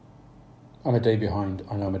I'm a day behind.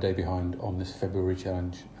 I know I'm a day behind on this February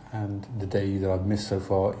challenge, and the day that I've missed so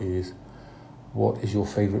far is, what is your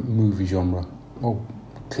favourite movie genre? Well,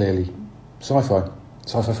 clearly, sci-fi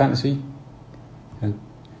fantasy. You know,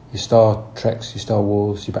 your Star Treks, your Star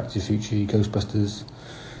Wars, your Back to the Future, your Ghostbusters.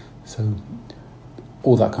 So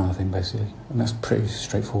all that kind of thing, basically. And that's pretty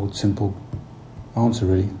straightforward, simple answer,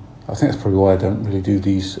 really. I think that's probably why I don't really do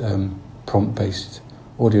these prompt-based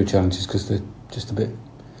audio challenges, because they're just a bit,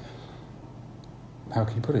 how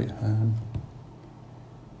can you put it?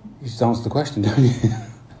 You just answer the question, don't you?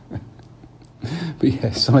 But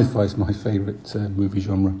yeah, sci-fi is my favourite movie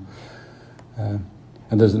genre.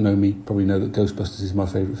 And those that know me probably know that Ghostbusters is my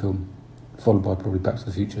favourite film, followed by probably Back to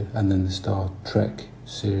the Future, and then the Star Trek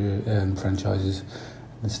franchises,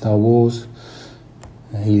 the Star Wars,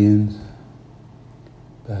 Aliens,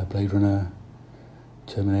 Blade Runner,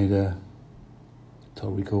 Terminator,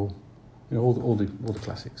 Total Recall, all the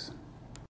classics.